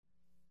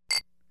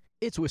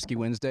It's Whiskey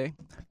Wednesday,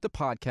 the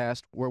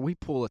podcast where we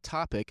pull a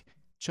topic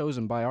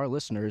chosen by our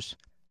listeners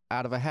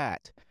out of a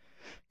hat.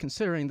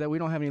 Considering that we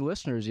don't have any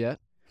listeners yet,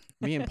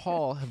 me and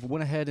Paul have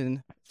went ahead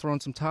and thrown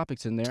some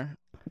topics in there.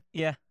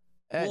 Yeah.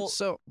 Well,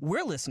 So,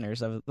 we're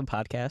listeners of the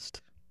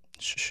podcast.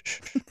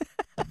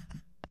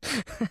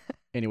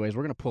 anyways,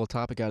 we're going to pull a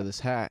topic out of this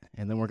hat,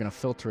 and then we're going to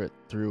filter it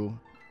through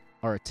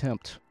our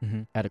attempt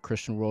at a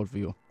Christian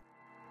worldview.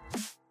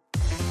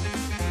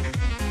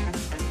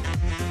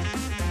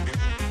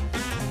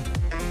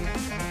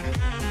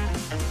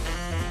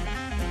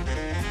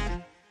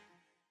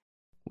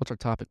 What's our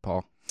topic,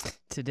 Paul?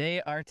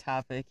 Today, our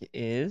topic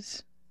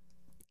is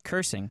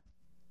cursing.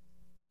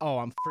 Oh,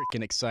 I'm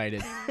freaking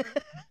excited.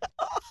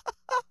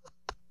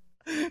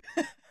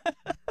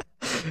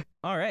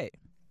 All right.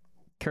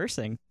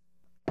 Cursing.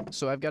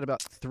 So I've got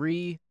about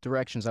 3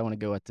 directions I want to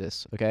go at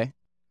this, okay?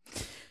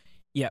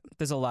 Yeah,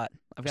 there's a lot.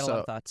 I've got a lot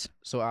of thoughts.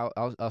 So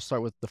I'll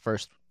start with the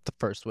first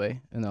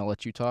way, and then I'll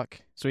let you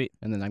talk, Sweet.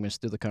 and then I'm going to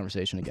steal the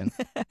conversation again.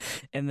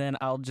 And then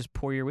I'll just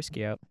pour your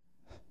whiskey out.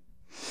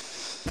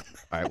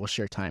 All right, we'll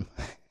share time.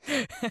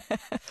 I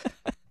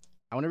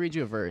want to read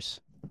you a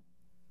verse.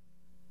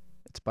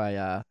 It's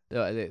by,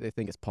 they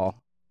think it's Paul.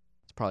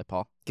 It's probably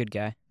Paul. Good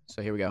guy.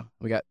 So here we go.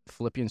 We got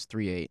Philippians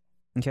 3:8.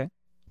 Okay.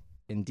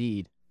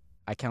 Indeed,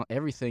 I count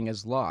everything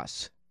as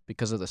loss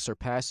because of the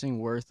surpassing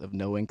worth of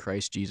knowing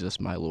Christ Jesus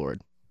my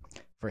Lord.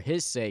 For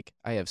his sake,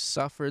 I have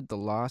suffered the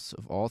loss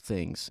of all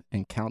things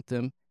and count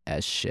them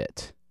as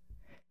shit,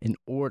 in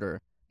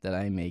order that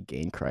I may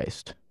gain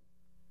Christ.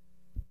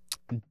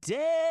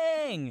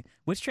 Dang!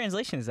 Which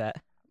translation is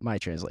that? My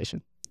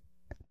translation.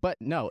 But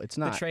no, it's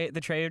not. The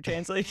Trader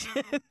translation?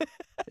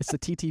 It's the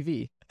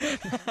TTV.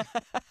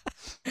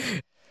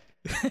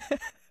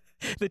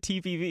 The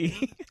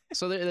TPV.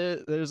 So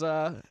there's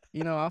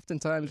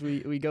oftentimes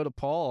we go to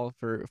Paul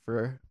for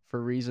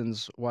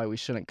reasons why we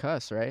shouldn't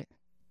cuss, right?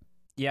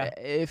 Yeah.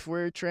 If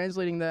we're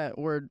translating that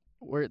word,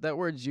 that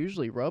word's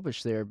usually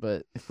rubbish there,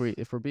 but if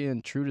we're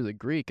being true to the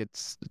Greek,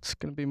 it's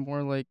gonna be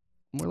more like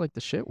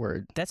the shit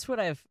word. That's what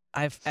I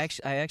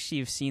actually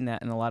have seen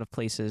that in a lot of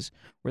places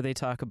where they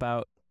talk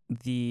about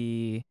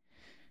the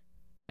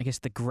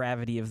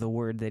gravity of the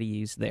word that he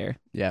used there.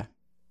 Yeah.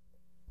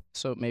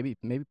 So maybe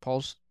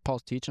Paul's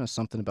teaching us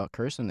something about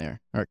cursing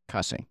there, or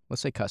cussing.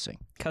 Let's say cussing.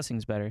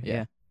 Cussing's better.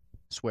 Yeah.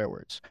 Swear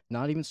words.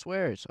 Not even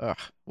swears. Ugh.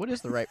 What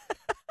is the right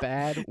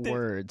bad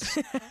words?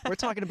 We're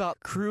talking about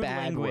Crude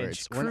bad language.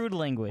 words. Crude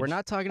language. We're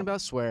not talking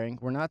about swearing.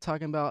 We're not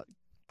talking about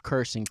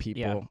cursing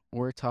people. Yeah.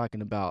 We're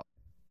talking about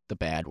the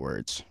bad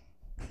words.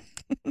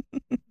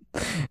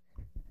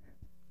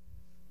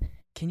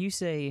 Can you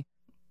say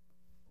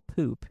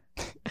poop?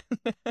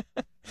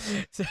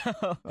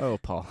 Oh,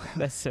 Paul.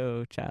 That's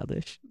so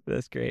childish.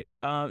 That's great.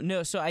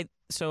 No,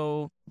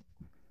 so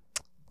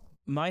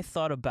my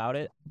thought about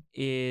it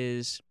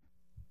is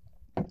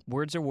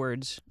words are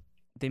words.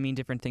 They mean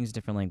different things in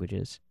different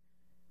languages.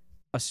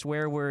 A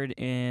swear word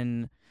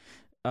in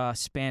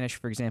Spanish,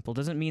 for example,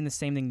 doesn't mean the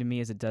same thing to me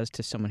as it does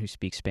to someone who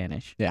speaks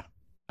Spanish. Yeah.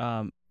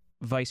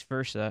 Vice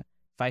versa.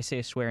 If I say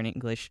a swear in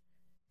English,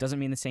 doesn't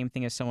mean the same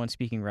thing as someone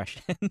speaking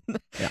Russian.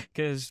 Yeah.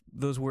 Because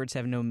those words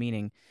have no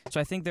meaning.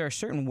 So I think there are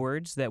certain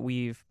words that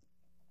we've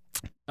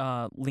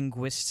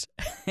linguists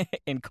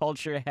and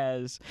culture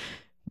has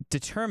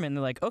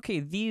determined, like, okay,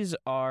 these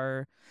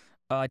are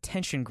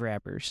attention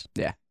grabbers.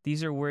 Yeah.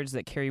 These are words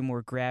that carry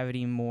more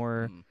gravity,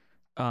 more,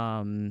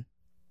 I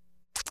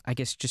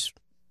guess just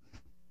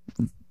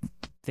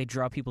they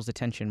draw people's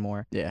attention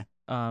more. Yeah.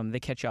 They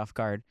catch you off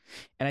guard.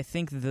 And I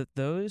think that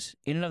those,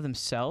 in and of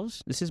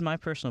themselves, this is my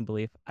personal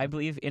belief, I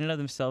believe in and of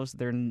themselves,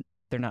 they're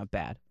not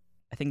bad.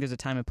 I think there's a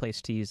time and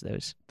place to use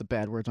those. The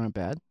bad words aren't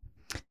bad?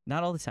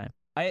 Not all the time.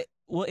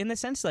 Well, in the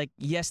sense, like,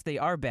 yes, they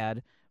are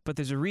bad, but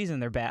there's a reason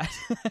they're bad.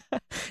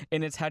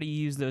 And it's how do you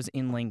use those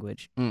in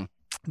language.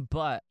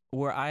 But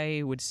where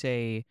I would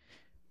say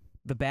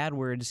the bad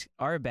words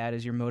are bad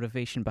is your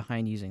motivation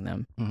behind using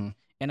them. Mm-hmm.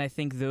 And I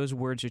think those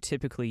words are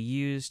typically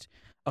used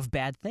of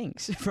bad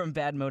things from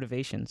bad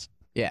motivations.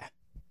 Yeah.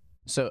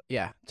 So,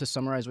 yeah, to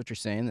summarize what you're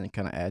saying and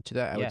kind of add to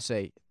that, I would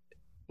say,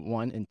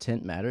 one,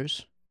 intent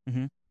matters.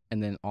 Mm-hmm.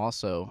 And then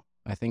also,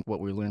 I think what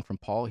we learn from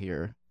Paul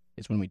here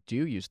is when we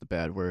do use the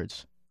bad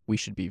words, we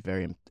should be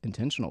very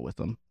intentional with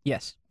them.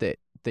 Yes. That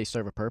they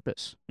serve a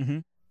purpose.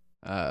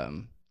 Mm-hmm.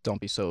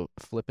 Don't be so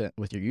flippant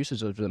with your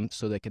usage of them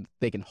so they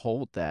can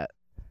hold that.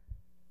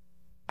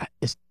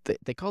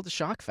 They call it the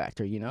shock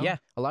factor, you know? Yeah.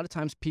 A lot of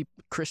times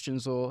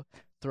Christians will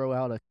throw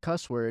out a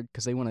cuss word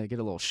because they want to get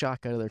a little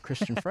shock out of their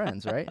Christian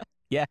friends, right?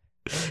 Yeah.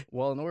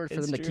 Well, in order for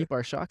It's them to true. keep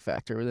our shock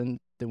factor, then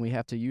we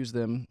have to use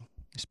them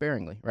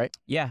sparingly, right?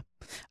 Yeah.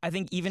 I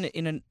think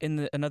even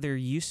another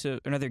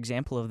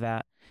example of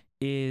that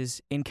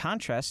is, in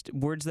contrast,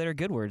 words that are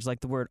good words,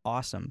 like the word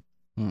awesome.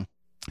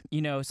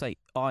 You know, it's like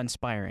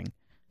awe-inspiring.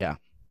 Yeah.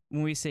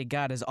 When we say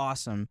God is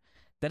awesome,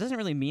 that doesn't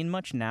really mean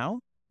much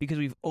now because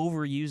we've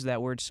overused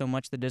that word so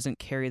much that it doesn't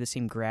carry the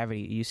same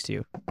gravity it used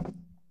to.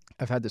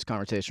 I've had this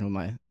conversation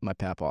with my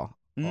papaw all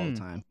the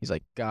time. He's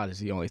like, God is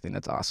the only thing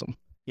that's awesome.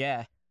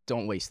 Yeah.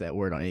 don't waste that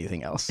word on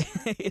anything else.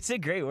 It's a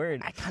great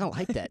word. I kind of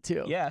like that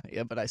too. Yeah.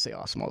 Yeah, but I say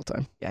awesome all the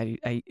time.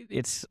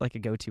 It's like a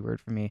go-to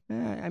word for me.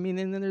 I mean,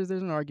 and then there's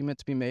an argument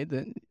to be made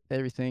that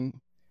everything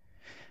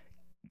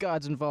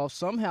God's involved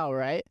somehow,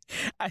 right?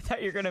 I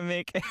thought you were gonna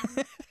make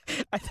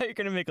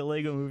a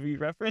Lego Movie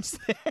reference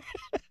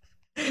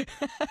there.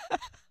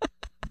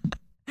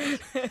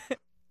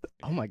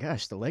 Oh my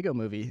gosh, the Lego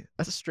Movie.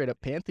 That's a straight up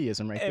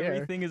pantheism right there.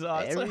 Everything is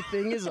awesome.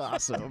 Everything is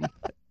awesome.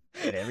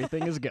 And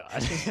everything is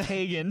God.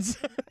 Pagans.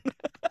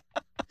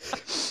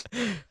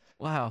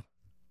 Wow.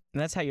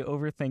 And that's how you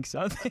overthink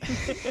something.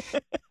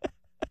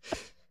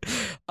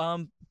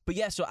 But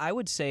yeah, so I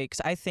would say,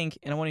 because I think,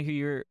 and I want to hear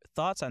your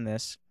thoughts on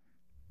this,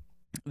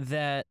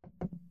 that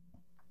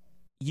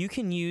you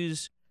can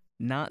use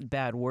not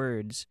bad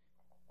words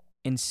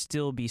and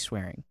still be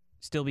swearing,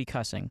 still be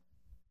cussing.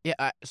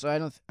 Yeah, so I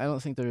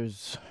don't think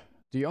there's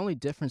the only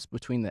difference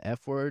between the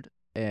F word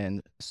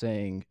and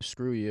saying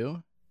screw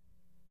you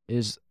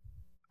is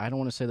I don't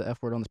want to say the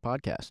F word on this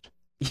podcast.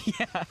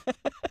 Yeah.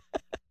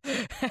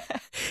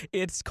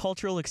 It's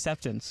cultural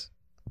acceptance.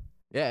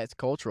 Yeah, it's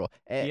cultural.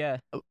 Yeah.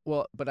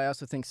 Well, but I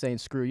also think saying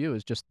screw you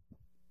is just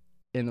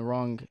in the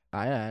wrong.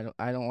 I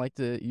don't like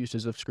the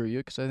uses of screw you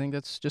because I think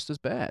that's just as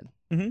bad.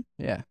 Mm-hmm.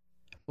 Yeah.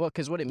 Well,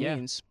 because what it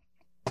means,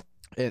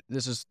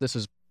 this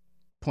is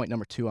point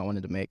number 2 I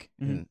wanted to make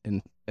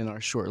in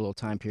our short little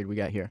time period we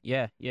got here.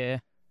 Yeah.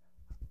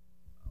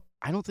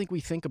 I don't think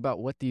we think about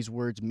what these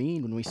words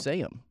mean when we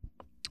say them.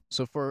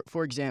 So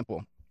for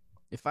example,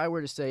 if I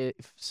were to say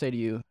to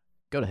you,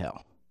 go to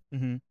hell,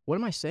 what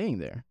am I saying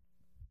there?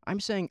 I'm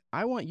saying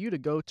I want you to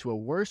go to a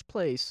worse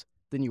place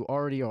than you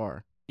already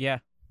are. Yeah.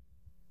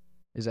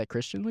 Is that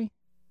Christianly?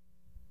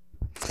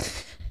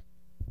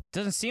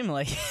 Doesn't seem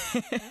like.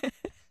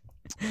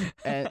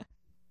 And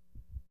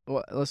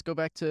well, let's go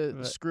back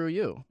to screw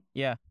you.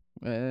 Yeah.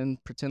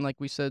 And pretend like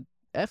we said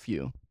F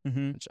you.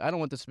 Mm-hmm. Which I don't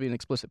want this to be an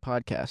explicit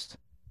podcast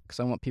because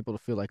I want people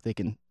to feel like they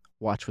can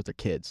watch with their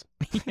kids.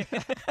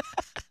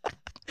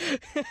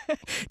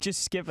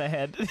 Just skip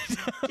ahead.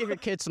 Give your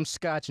kids some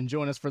scotch and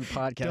join us for the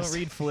podcast. Don't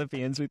read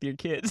Philippians with your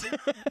kids.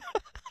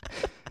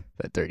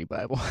 That dirty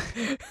Bible.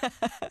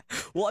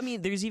 Well, I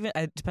mean, there's even,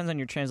 it depends on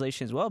your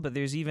translation as well, but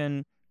there's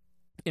even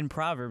in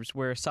Proverbs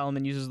where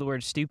Solomon uses the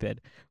word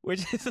stupid,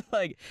 which is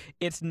like,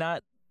 it's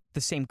not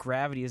the same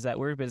gravity as that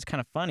word, but it's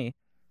kind of funny.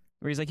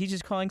 Where he's like, he's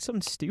just calling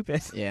something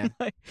stupid. Yeah.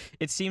 Like,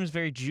 it seems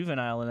very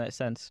juvenile in that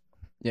sense.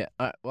 Yeah.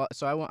 Well,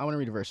 so I want to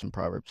read a verse from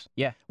Proverbs.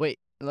 Yeah. Wait.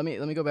 Let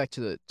me go back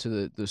to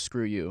the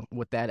screw you.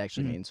 What that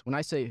actually means. When I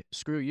say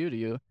screw you to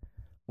you,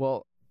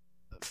 well,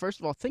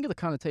 first of all, think of the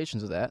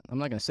connotations of that. I'm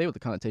not going to say what the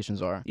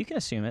connotations are. You can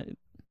assume it.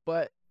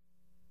 But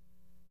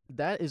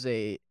that is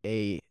a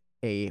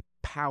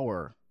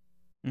power.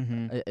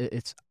 Mm-hmm.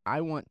 It's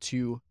I want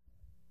to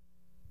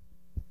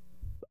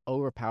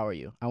overpower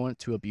you. I want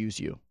to abuse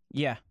you.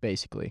 Yeah.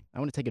 Basically, I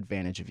want to take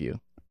advantage of you,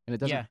 and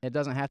it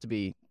doesn't have to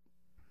be.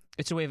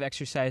 It's a way of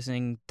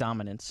exercising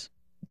dominance.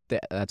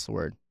 That's the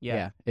word.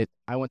 Yeah.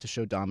 I want to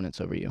show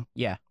dominance over you.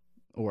 Yeah.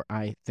 Or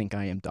I think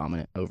I am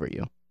dominant over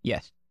you.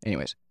 Yes.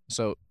 Anyways,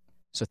 so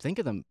think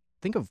of them.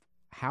 Think of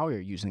how you're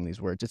using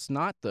these words. It's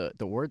not the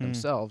word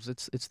themselves.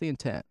 It's the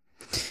intent.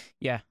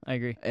 Yeah, I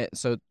agree.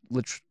 So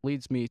which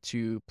leads me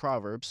to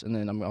Proverbs, and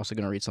then I'm also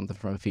going to read something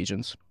from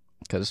Ephesians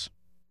because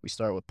we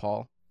start with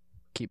Paul.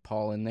 Keep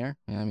Paul in there.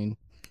 I mean.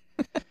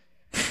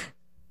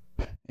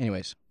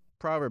 Anyways,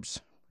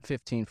 Proverbs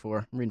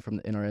 15:4. I'm reading from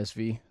the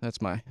NRSV.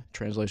 That's my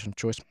translation of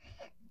choice.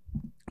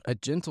 A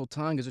gentle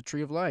tongue is a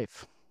tree of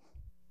life.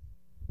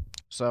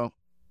 So,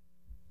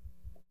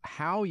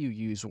 how you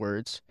use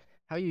words,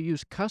 how you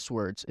use cuss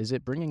words, is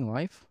it bringing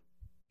life?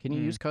 Can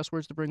you use cuss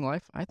words to bring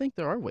life? I think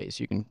there are ways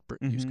you can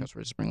use cuss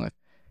words to bring life.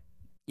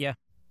 Yeah,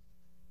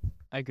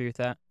 I agree with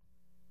that.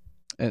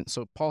 And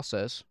so Paul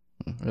says,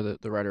 or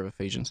the writer of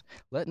Ephesians,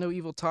 let no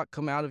evil talk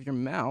come out of your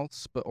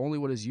mouths, but only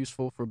what is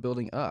useful for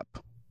building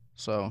up.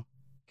 So,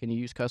 can you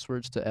use cuss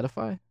words to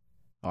edify?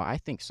 Oh, I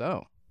think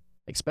so.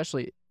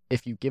 Especially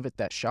if you give it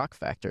that shock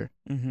factor.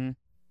 Mm-hmm.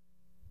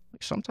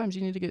 Like sometimes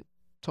you need to get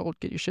told,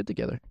 get your shit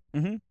together.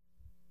 Mm-hmm.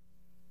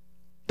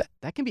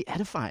 That can be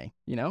edifying,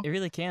 you know? It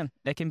really can.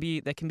 That can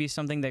be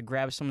something that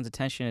grabs someone's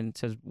attention and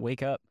says,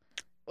 wake up.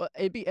 Well,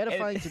 it'd be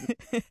edifying to...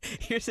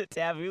 Here's a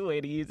taboo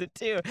way to use it,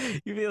 too.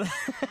 You'd be like...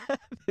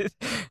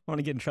 I want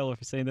to get in trouble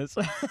for saying this.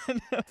 But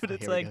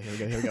it's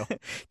here we go.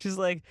 Just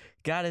like,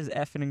 God is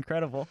effing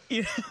incredible.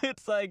 You know,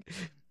 it's like...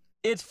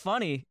 It's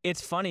funny. It's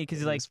funny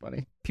because like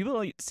funny. People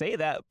don't say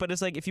that, but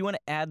it's like if you want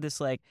to add this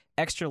like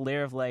extra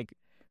layer of like,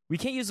 we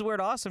can't use the word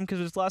awesome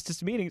because it's lost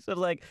its meaning. So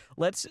like,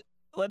 let's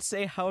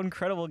say how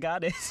incredible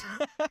God is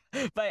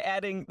by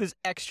adding this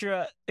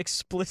extra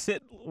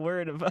explicit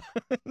word about.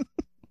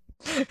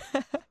 All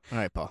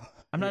right, Paul.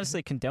 I'm not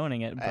necessarily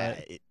condoning it,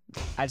 but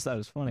I just thought it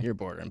was funny. You're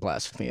bordering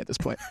blasphemy at this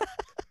point.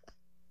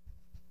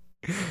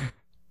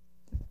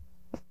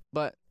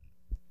 But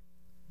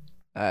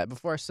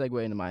before I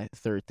segue into my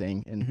third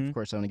thing, and of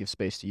course I want to give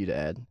space to you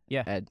to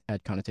add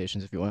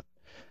connotations if you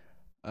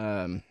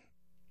want.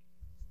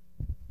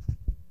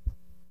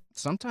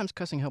 Sometimes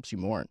cussing helps you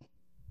mourn.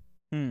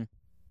 Hmm.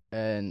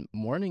 And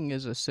mourning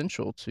is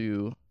essential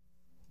to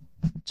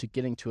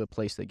getting to a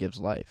place that gives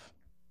life.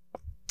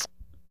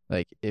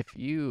 Like, if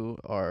you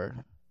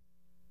are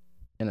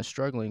in a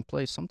struggling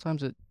place,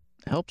 sometimes it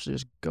helps to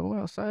just go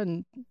outside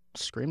and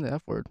scream the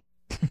F word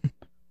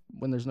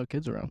when there's no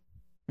kids around.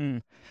 Hmm.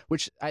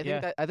 Which I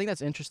think Yeah. I think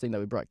that's interesting that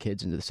we brought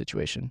kids into the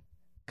situation,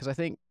 because I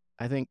think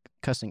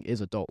cussing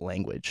is adult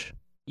language.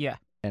 Yeah.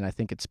 And I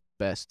think it's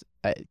best.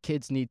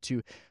 Kids need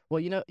to. Well,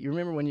 you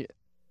remember when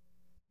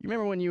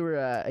you were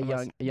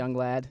a young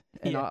lad,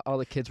 and Yeah. all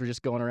the kids were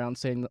just going around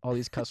saying all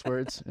these cuss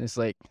words, and it's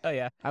like, Oh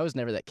yeah. I was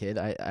never that kid.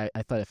 I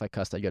thought if I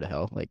cussed, I'd go to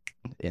hell, like,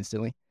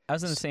 instantly. I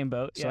was in the same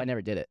boat. So Yeah. I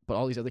never did it. But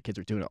all these other kids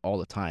were doing it all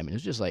the time, and it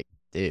was just like,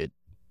 dude,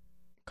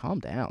 calm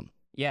down.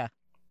 Yeah.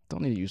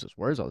 Don't need to use those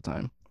words all the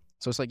time.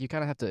 So it's like you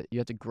kind of have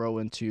to grow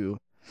into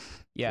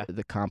Yeah.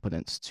 the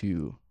competence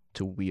to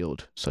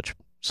wield such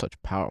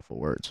powerful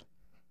words.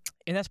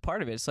 And that's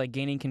part of it. It's like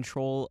gaining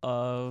control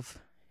of,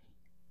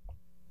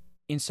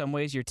 in some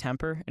ways, your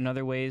temper. In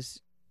other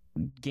ways,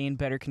 gain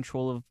better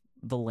control of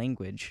the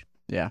language.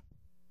 Yeah.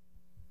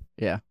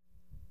 Yeah.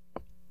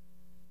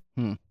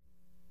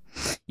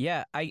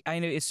 Yeah, I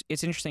know it's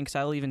interesting because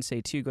I'll even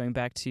say too, going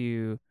back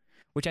to,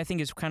 which I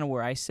think is kind of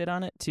where I sit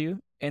on it too.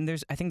 And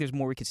I think there's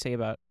more we could say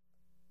about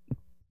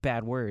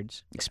bad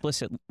words,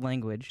 explicit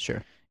language,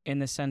 Sure. in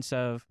the sense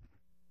of,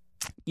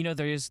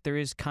 there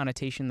is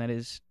connotation that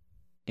is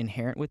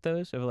inherent with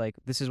those, of like,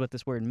 this is what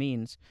this word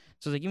means.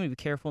 So it's like you want to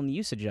be careful in the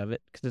usage of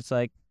it, because it's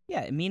like,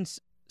 yeah, it means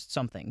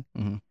something.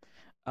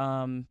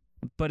 Mm-hmm.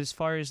 But as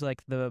far as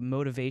like the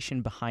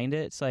motivation behind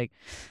it, it's like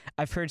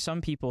I've heard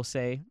some people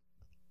say,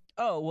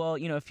 oh, well,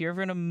 if you're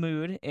ever in a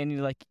mood and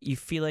you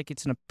feel like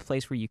it's in a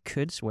place where you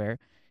could swear,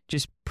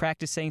 just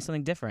practice saying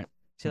something different.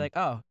 Say like,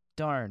 oh,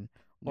 darn,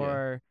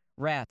 or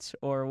rats,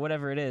 or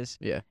whatever it is.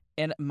 Yeah.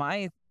 And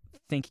my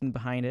thinking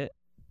behind it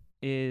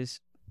is,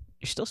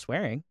 you're still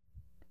swearing.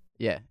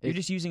 Yeah. You're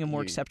just using a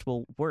more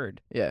acceptable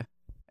word. Yeah.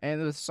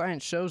 And the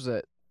science shows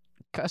that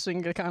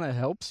cussing kind of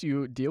helps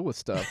you deal with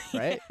stuff,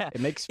 right? Yeah.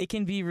 It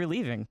can be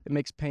relieving.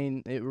 makes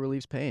pain. It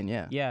relieves pain.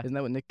 Yeah. Yeah. Isn't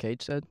that what Nick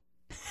Cage said?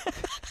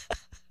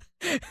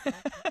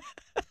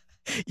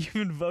 You've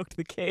invoked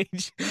the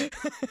cage.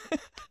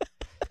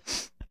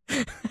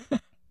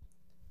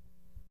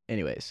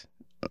 Anyways,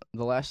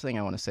 the last thing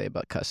I want to say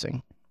about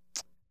cussing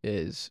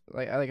is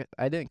I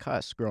didn't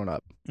cuss growing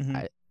up.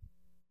 Mhm.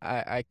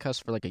 I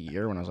cussed for like a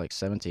year when I was like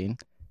 17,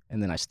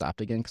 and then I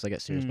stopped again because I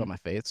got serious about my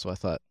faith. So I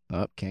thought,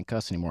 oh, can't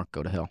cuss anymore.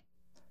 Go to hell.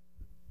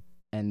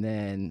 And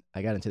then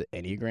I got into the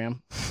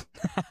Enneagram.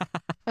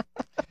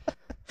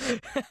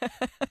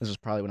 This was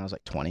probably when I was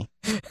like 20,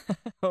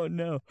 Oh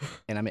no!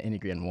 and I'm at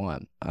Enneagram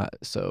 1.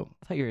 So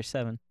I thought you were a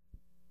 7.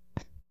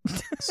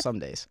 some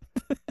days.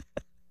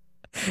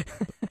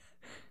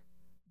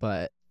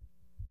 But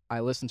I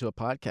listened to a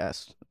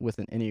podcast with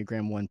an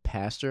Enneagram 1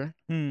 pastor,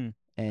 and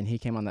he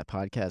came on that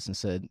podcast and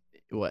said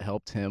what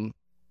helped him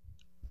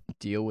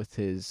deal with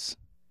his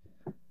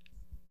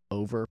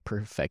over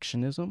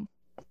perfectionism.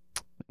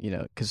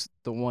 Because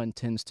the 1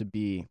 tends to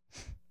be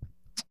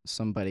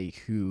somebody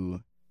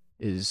who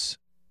is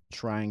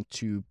trying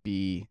to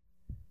be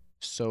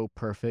so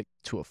perfect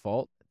to a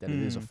fault that it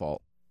is a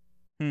fault.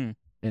 And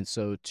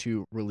so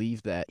to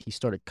relieve that, he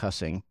started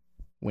cussing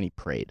when he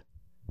prayed.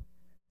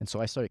 And so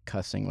I started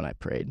cussing when I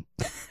prayed.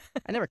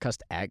 I never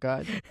cussed at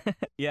God,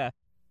 Yeah.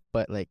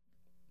 but like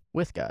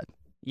with God.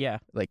 Yeah.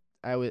 Like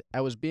I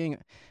was being,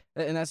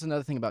 and that's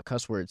another thing about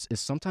cuss words, is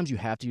sometimes you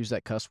have to use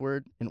that cuss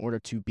word in order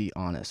to be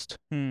honest.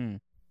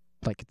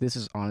 Like, this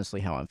is honestly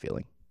how I'm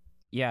feeling.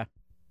 Yeah.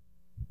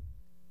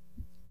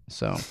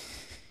 So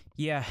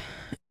Yeah.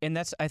 And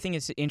I think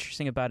it's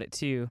interesting about it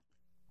too.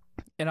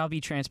 And I'll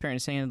be transparent in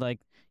saying, like,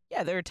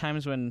 yeah, there are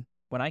times when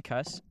I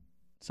cuss.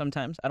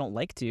 Sometimes I don't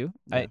like to.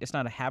 Yeah. It's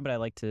not a habit I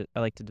like to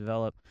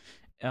develop.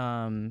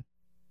 Because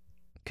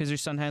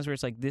there's sometimes where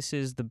it's like, this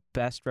is the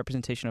best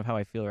representation of how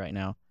I feel right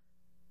now.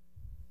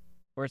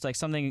 Where it's like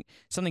something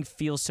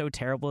feels so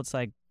terrible, it's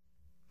like,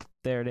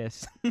 there it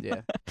is.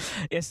 yeah,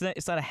 It's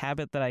not a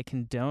habit that I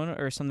condone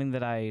or something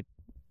that I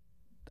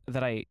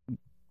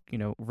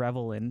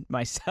revel in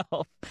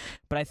myself.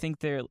 But I think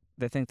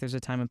there's a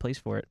time and place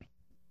for it.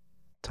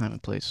 time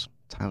and place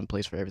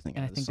for everything.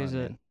 And I under the think there's sun,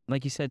 a, man.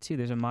 like you said too,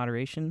 there's a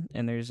moderation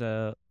and there's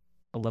a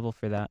level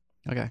for that.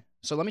 Okay.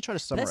 So let me try to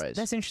summarize.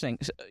 That's interesting.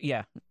 So,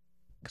 yeah,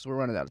 because we're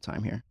running out of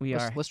time here. We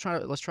are. Let's try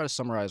to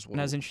summarize. and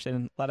I was interested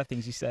in a lot of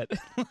things you said.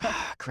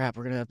 Crap,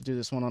 we're gonna have to do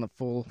this one on a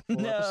full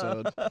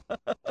episode.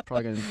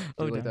 Probably gonna do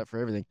Oh, like no. that for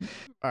everything.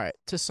 All right,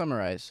 to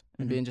summarize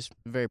and Mhm. being just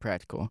very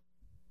practical,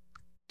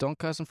 don't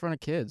cuss in front of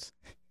kids.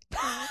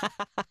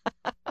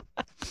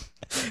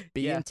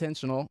 Be Yeah.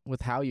 intentional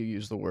with how you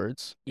use the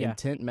words. Yeah.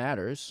 Intent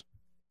matters.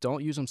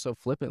 Don't use them so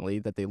flippantly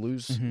that they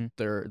lose Mhm.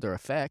 their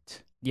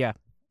effect. Yeah.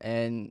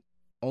 And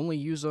only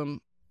use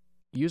them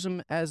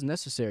as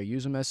necessary.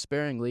 Use them as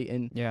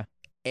sparingly, Yeah.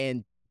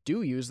 and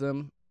do use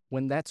them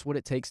when that's what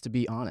it takes to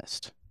be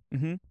honest.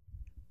 Mm-hmm.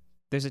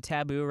 There's a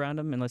taboo around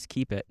them, and let's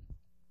keep it.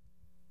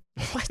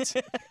 What?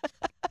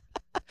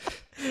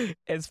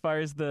 as far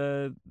as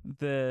the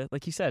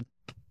like you said,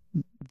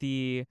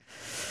 the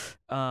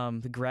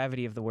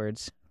gravity of the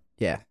words.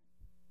 Yeah.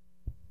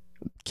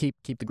 Keep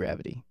the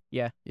gravity.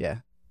 Yeah. Yeah.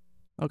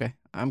 Okay.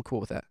 I'm cool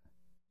with that.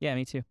 Yeah,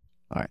 me too.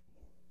 All right.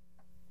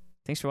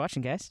 Thanks for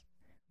watching, guys.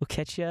 We'll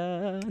catch you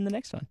in the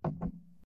next one.